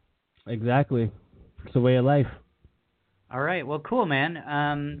now. Exactly. It's the way of life. All right. Well, cool,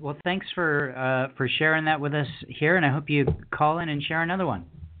 man. Well, thanks for sharing that with us here, and I hope you call in and share another one.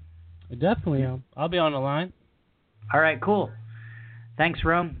 Definitely. I'll be on the line. All right. Cool. Thanks,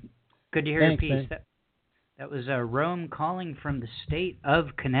 Rome. Good to hear your piece. Man. That was Rome calling from the state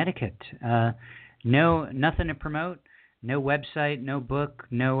of Connecticut. Nothing to promote. No website, no book,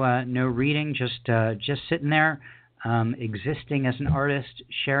 no reading, just sitting there, existing as an artist,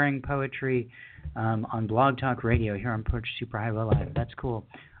 sharing poetry on Blog Talk Radio here on Poetry Superhighway Live. That's cool.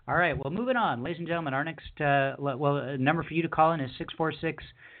 All right, well, moving on. Ladies and gentlemen, our next number for you to call in is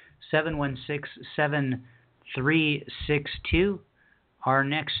 646-716-7362. Our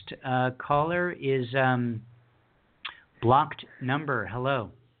next caller is blocked number. Hello.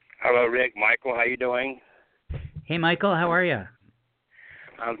 Hello, Rick. Michael, how you doing? Hey, Michael, how are you?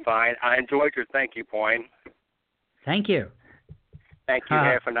 I'm fine. I enjoyed your thank you poem. Thank you. Thank you,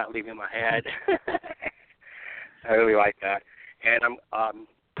 Harry, for not leaving my head. I really like that. And I'm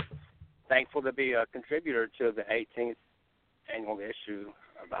thankful to be a contributor to the 18th annual issue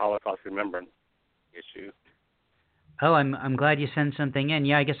of the Holocaust Remembrance issue. Oh, I'm glad you sent something in.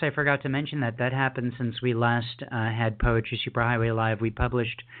 Yeah, I guess I forgot to mention that. That happened since we last had Poetry Superhighway Live. We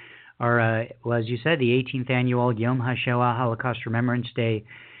published our, as you said, the 18th annual Yom HaShoah Holocaust Remembrance Day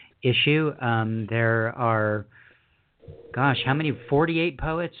issue. There are, gosh, how many? 48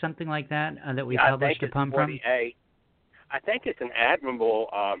 poets, something like that, that we published a poem from? I think it's an admirable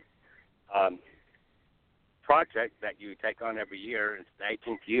project that you take on every year. It's the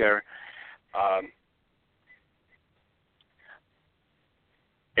 18th year.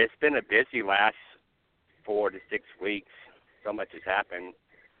 It's been a busy last 4 to 6 weeks. So much has happened.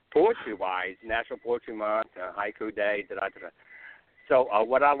 Poetry-wise, National Poetry Month, Haiku Day, da-da-da-da. So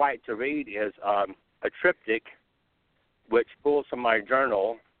what I like to read is a triptych which pulls from my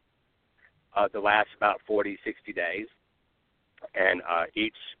journal the last about 40, 60 days. And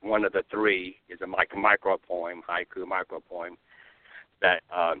each one of the three is a micro poem, haiku micro poem, that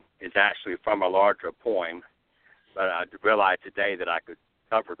is actually from a larger poem. But I realized today that I could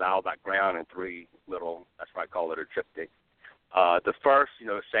cover all that ground in three little, that's why I call it a triptych. The first,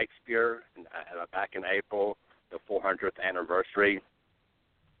 Shakespeare, back in April, the 400th anniversary.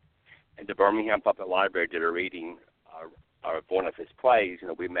 And the Birmhingham Public Library did a reading of one of his plays.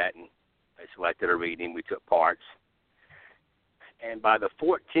 We met and they selected a reading. We took parts. And by the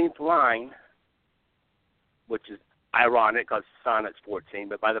 14th line, which is ironic because sonnet's 14,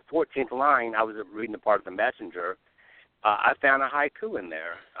 but by the 14th line, I was reading the part of The Messenger, I found a haiku in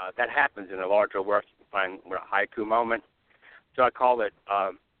there. That happens in a larger work. You can find a haiku moment. So I call it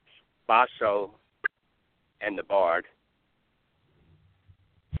Basho and the Bard.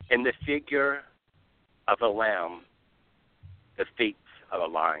 In the figure of a lamb, the feet of a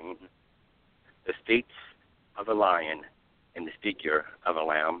lion, the feats of a lion and the figure of a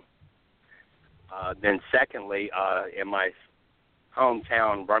lamb. Then secondly, in my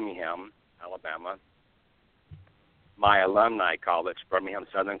hometown, Birmingham, Alabama, my alumni college, Birmingham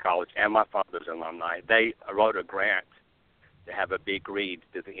Southern College, and my father's alumni, they wrote a grant to have a big read,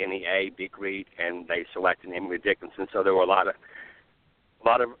 to the NEA big read, and they selected Emily Dickinson. So there were a lot of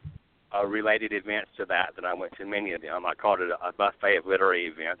related events to that I went to, many of them. I called it a buffet of literary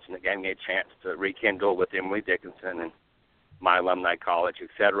events, and it gave me a chance to rekindle with Emily Dickinson and my alumni college,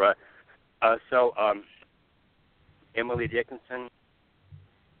 etc. So Emily Dickinson,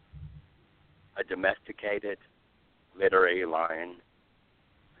 a domesticated literary lion,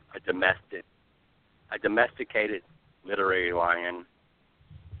 a domesticated literary lion,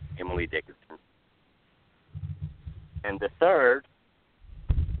 Emily Dickinson. And the third,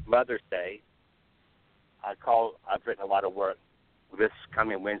 Mother's Day, I've written a lot of work. This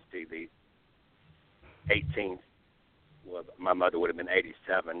coming Wednesday, the 18th, well, my mother would have been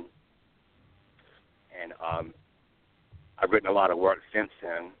 87, and I've written a lot of work since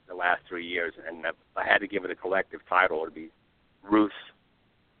then, the last 3 years, and I had to give it a collective title. It would be Ruth's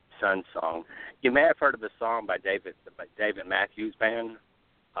Sun Song. You may have heard of the song by David Matthews Band,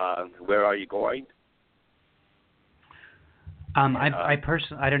 Where Are You Going? I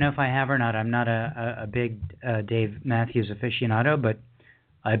personally, I don't know if I have or not. I'm not a big Dave Matthews aficionado, but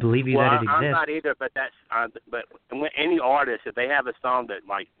I believe that it exists. I'm not either, but that's but when any artist, if they have a song that,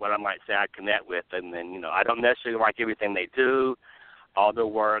 like, what I might say I connect with, and then I don't necessarily like everything they do, all their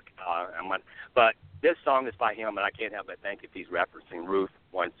work, but this song is by him, and I can't help but think if he's referencing Ruth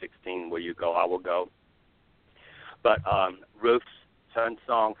 1:16, where you go, I will go. But Ruth's Sun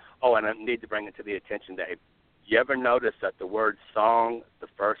Song. Oh, and I need to bring it to the attention that you ever notice that the word song, the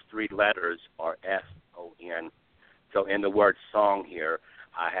first three letters are S-O-N. So in the word song here,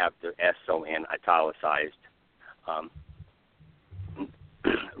 I have the S-O-N italicized.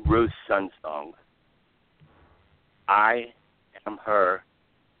 Ruth's Sun Song. I am her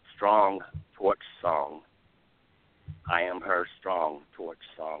strong torch song. I am her strong torch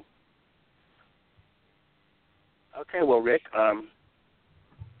song. Okay, well, Rick,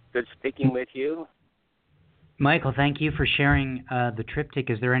 good speaking with you. Michael, thank you for sharing the triptych.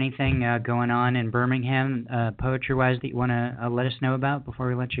 Is there anything going on in Birmingham, poetry-wise, that you want to let us know about before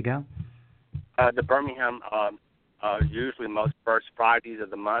we let you go? The Birmingham, usually most first Fridays of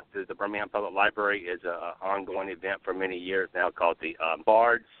the month, is the Birmingham Public Library is an ongoing event for many years now called the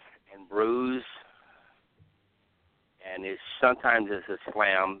Bards and Brews. And sometimes it's a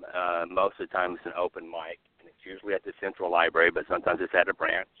slam, most of the time it's an open mic. And it's usually at the Central Library, but sometimes it's at a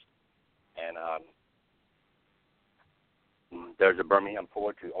branch. And there's a Birmingham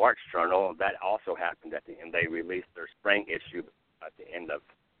Poetry Arts Journal. That also happened at the end. They released their spring issue at the end of,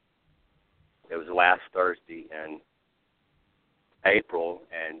 it was last Thursday in April,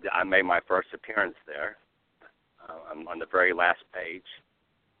 and I made my first appearance there. I'm on the very last page.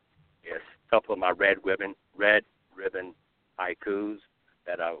 It's a couple of my red ribbon haikus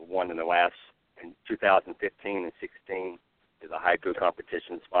that I won in 2015 and 16 is a haiku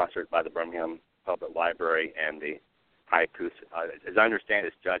competition sponsored by the Birmingham Public Library, and the haiku, as I understand,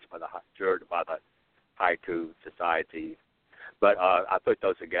 it's judged by the Haiku Society. But I put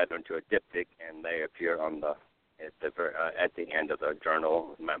those together into a diptych, and they appear at the end of the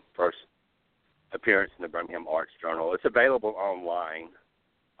journal. My first appearance in the Birmingham Arts Journal. It's available online.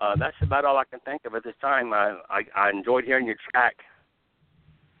 That's about all I can think of at this time. I enjoyed hearing your track.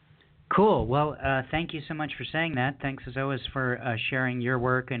 Cool. Well, thank you so much for saying that. Thanks, as always, for sharing your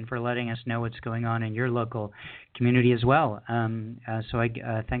work and for letting us know what's going on in your local community as well.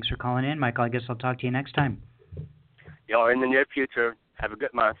 Thanks for calling in, Michael. I guess I'll talk to you next time. In the near future. Have a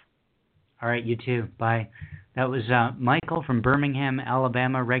good month. All right, you too. Bye. That was Michael from Birmingham,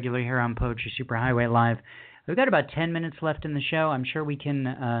 Alabama, regular here on Poetry Superhighway Live. We've got about 10 minutes left in the show. I'm sure we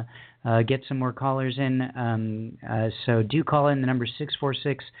can get some more callers in. So do call in. The number is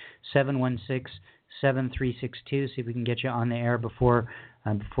 646-716-7362. See if we can get you on the air before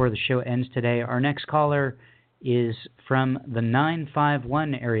the show ends today. Our next caller is from the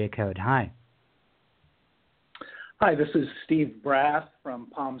 951 area code. Hi. Hi, this is Steve Braff from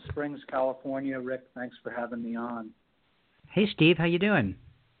Palm Springs, California. Rick, thanks for having me on. Hey, Steve. How you doing?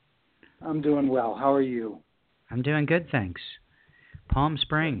 I'm doing well. How are you? I'm doing good, thanks. Palm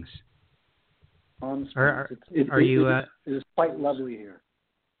Springs. Palm Springs. It's quite lovely here.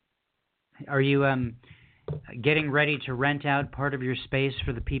 Are you getting ready to rent out part of your space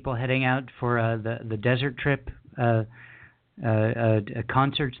for the people heading out for the desert trip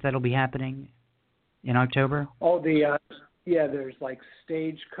concerts that'll be happening in October? Oh, the Yeah, there's like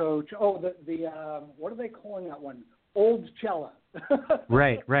Stagecoach. Oh, the what are they calling that one? Old Cella.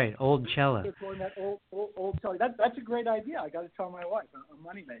 Right, Old Cella. They're calling that old Cella. That's a great idea. I got to tell my wife. A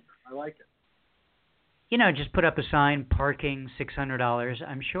moneymaker. I like it. You know, just put up a sign, parking, $600.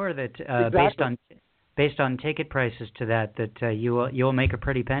 I'm sure that Exactly. based on ticket prices to that you'll make a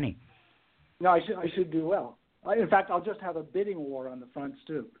pretty penny. No, I should do well. In fact, I'll just have a bidding war on the front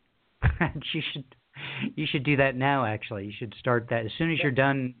stoop. You should do that now. Actually, you should start that as soon as you're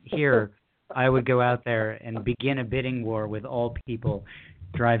done here. I would go out there and begin a bidding war with all people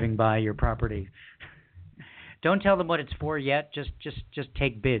driving by your property. Don't tell them what it's for yet. Just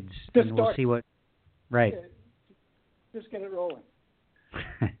take bids, and we'll see what. Right. Just get it rolling.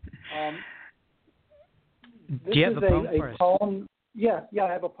 Do you have a poem for us? Poem. Yeah, I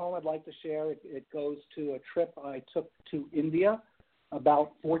have a poem I'd like to share. It goes to a trip I took to India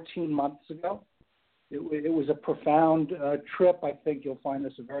about 14 months ago. It was a profound trip. I think you'll find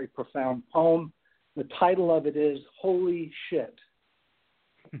this a very profound poem. The title of it is Holy Shit.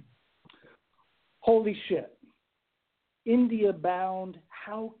 Holy shit. India bound,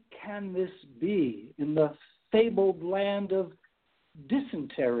 how can this be in the fabled land of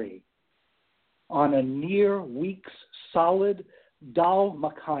dysentery? On a near week's solid dal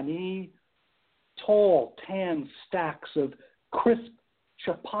makhani, tall tan stacks of crisp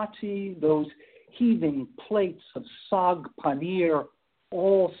chapati, those heaving plates of sag paneer,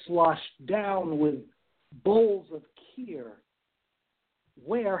 all sloshed down with bowls of kheer.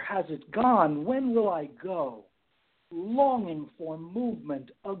 Where has it gone? When will I go? Longing for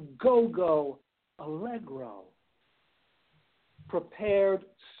movement, a go-go, allegro. Prepared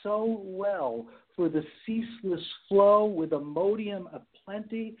so well for the ceaseless flow with Imodium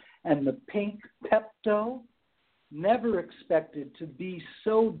aplenty and the pink Pepto. Never expected to be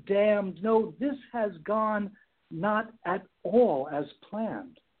so damned. No, this has gone not at all as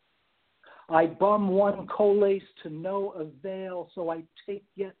planned. I bum one collace to no avail, so I take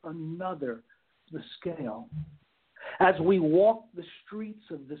yet another to the scale. As we walk the streets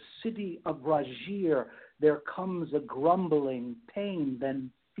of the city of Rajir, there comes a grumbling, pain,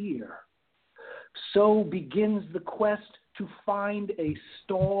 then fear. So begins the quest to find a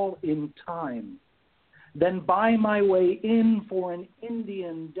stall in time. Then buy my way in for an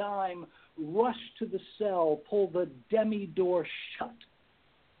Indian dime, rush to the cell, pull the demi-door shut.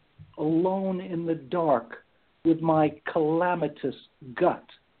 Alone in the dark with my calamitous gut.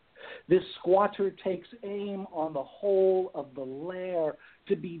 This squatter takes aim on the whole of the lair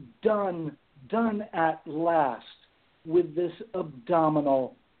to be done at last with this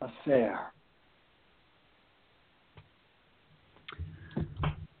abdominal affair.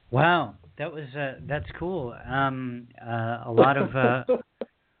 Wow, that's cool. A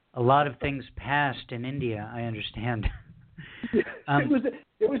lot of things passed in India, I understand.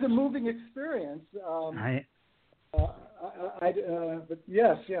 It was a moving experience. But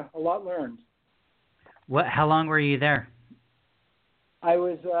yes, a lot learned. How long were you there? I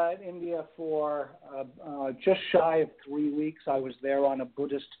was in India for just shy of 3 weeks. I was there on a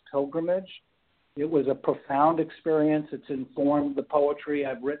Buddhist pilgrimage. It was a profound experience. It's informed the poetry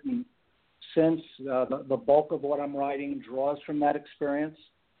I've written since. The bulk of what I'm writing draws from that experience.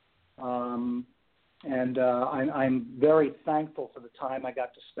 And I'm very thankful for the time I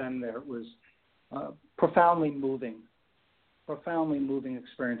got to spend there. It was profoundly moving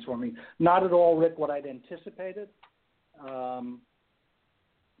experience for me. Not at all, Rick, what I'd anticipated.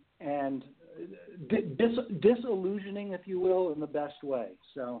 And disillusioning, if you will, in the best way.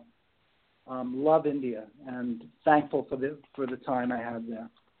 So love India and thankful for the time I had there.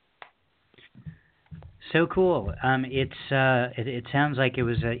 So cool. It sounds like it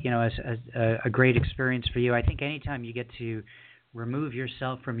was a great experience for you. I think anytime you get to remove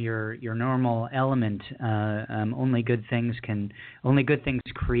yourself from your normal element, only good things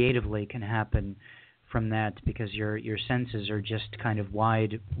creatively can happen from that, because your senses are just kind of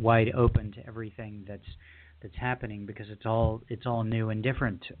wide open to everything that's happening, because it's all new and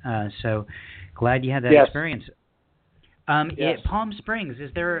different. So glad you had that experience. Yes. Palm Springs,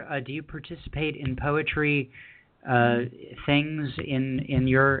 do you participate in poetry things in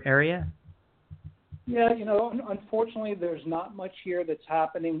your area? Yeah, unfortunately, there's not much here that's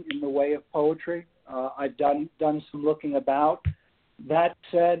happening in the way of poetry. I've done some looking about. That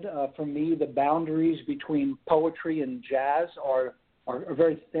said, for me, the boundaries between poetry and jazz are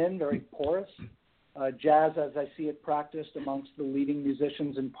very thin, very porous. Jazz, as I see it practiced amongst the leading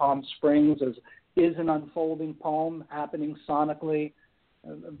musicians in Palm Springs, is an unfolding poem happening sonically,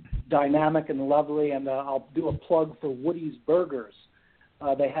 dynamic and lovely. And I'll do a plug for Woody's Burgers.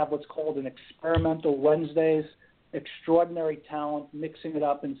 They have what's called an Experimental Wednesdays extraordinary talent, mixing it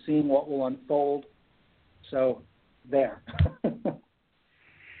up and seeing what will unfold. So, there.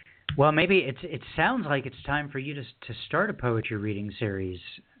 Well, maybe it sounds like it's time for you to start a poetry reading series.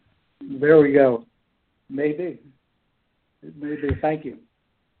 There we go. Maybe. Thank you.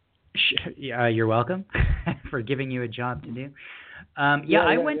 You're welcome for giving you a job to do.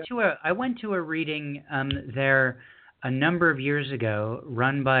 I went to a reading there a number of years ago,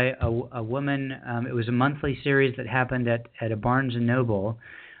 run by a woman. It was a monthly series that happened at a Barnes and Noble,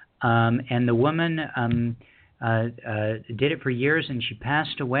 and the woman did it for years, and she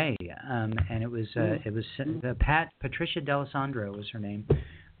passed away. And it was Patricia D'Alessandro was her name.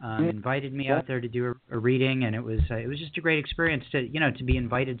 Invited me out there to do a reading, and it was just a great experience to be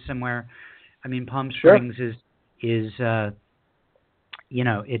invited somewhere. I mean, Palm Springs is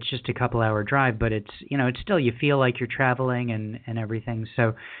it's just a couple-hour drive, but it's still, you feel like you're traveling and everything.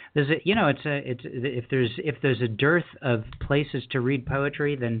 So there's if there's a dearth of places to read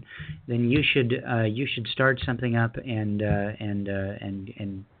poetry, then you should start something up and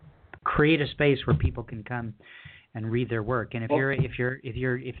create a space where people can come and read their work. And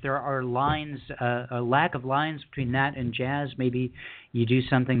if there are lines, a lack of lines between that and jazz, maybe you do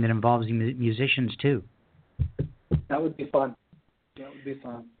something that involves musicians too. That would be fun.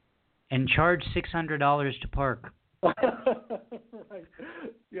 And charge $600 to park. Right.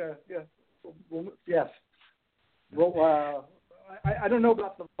 Yeah. Well, yes. Well, I don't know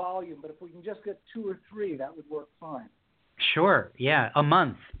about the volume, but if we can just get 2 or 3, that would work fine. Sure. Yeah, a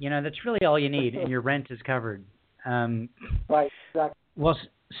month. That's really all you need, and your rent is covered. Right. Exactly. Well,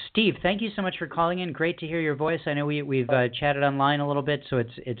 Steve, thank you so much for calling in. Great to hear your voice. I know we've chatted online a little bit, so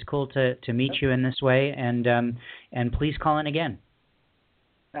it's cool to meet you in this way. And please call in again.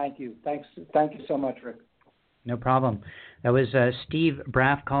 Thank you. Thank you so much, Rick. No problem. That was Steve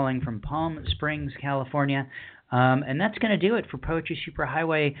Braff calling from Palm Springs, California. And that's going to do it for Poetry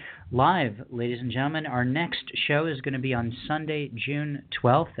Superhighway Live, ladies and gentlemen. Our next show is going to be on Sunday, June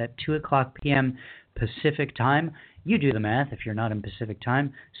 12th at 2 o'clock p.m. Pacific time. You do the math if you're not in Pacific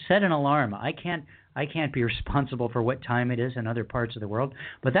time. Set an alarm. I can't be responsible for what time it is in other parts of the world.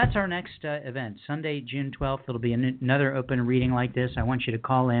 But that's our next event, Sunday, June 12th. It'll be another open reading like this. I want you to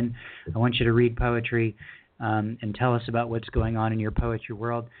call in. I want you to read poetry and tell us about what's going on in your poetry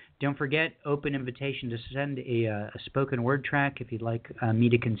world. Don't forget, open invitation to send a spoken word track if you'd like me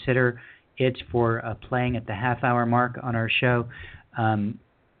to consider it for playing at the half-hour mark on our show.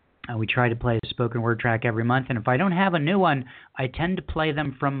 We try to play a spoken word track every month, and if I don't have a new one, I tend to play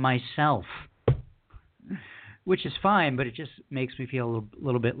them from myself, which is fine, but it just makes me feel a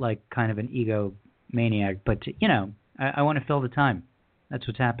little bit like kind of an egomaniac. But, I want to fill the time. That's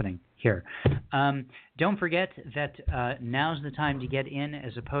what's happening here. Don't forget that now's the time to get in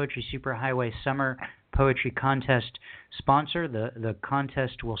as a Poetry Superhighway Summer Poetry Contest sponsor. The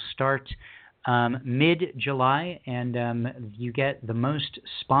contest will start mid-July, and you get the most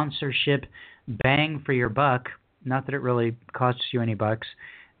sponsorship bang for your buck. Not that it really costs you any bucks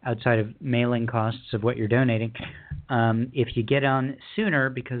outside of mailing costs of what you're donating. If you get on sooner,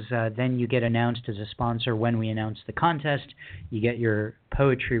 because then you get announced as a sponsor when we announce the contest. You get your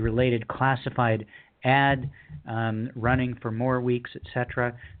poetry-related classified ad running for more weeks,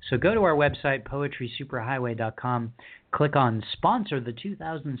 etc. So go to our website, poetrysuperhighway.com. Click on Sponsor the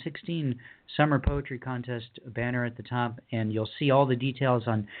 2016 Summer Poetry Contest banner at the top, and you'll see all the details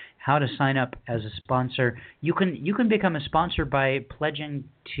on how to sign up as a sponsor. You can become a sponsor by pledging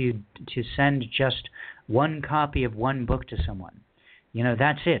to send just one copy of one book to someone.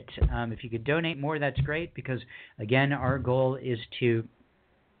 That's it. If you could donate more, that's great, because, again, our goal is to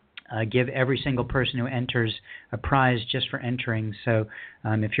give every single person who enters a prize just for entering. So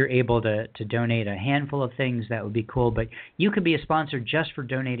if you're able to donate a handful of things, that would be cool. But you could be a sponsor just for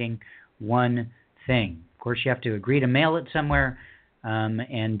donating one thing. Of course, you have to agree to mail it somewhere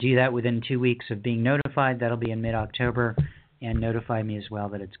and do that within 2 weeks of being notified. That'll be in mid-October. And notify me as well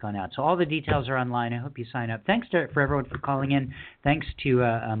that it's gone out. So all the details are online. I hope you sign up. Thanks for everyone for calling in. Thanks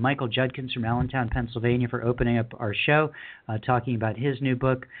to Michael Judkins from Allentown, Pennsylvania, for opening up our show, talking about his new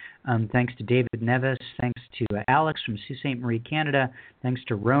book. Thanks to David Nevis. Thanks to Alex from Sioux St. Marie, Canada. Thanks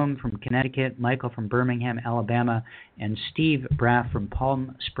to Rome from Connecticut, Michael from Birmingham, Alabama, and Steve Braff from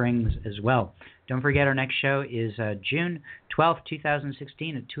Palm Springs as well. Don't forget, our next show is June 12th,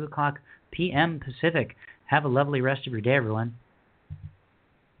 2016 at 2 o'clock p.m. Pacific. Have a lovely rest of your day, everyone.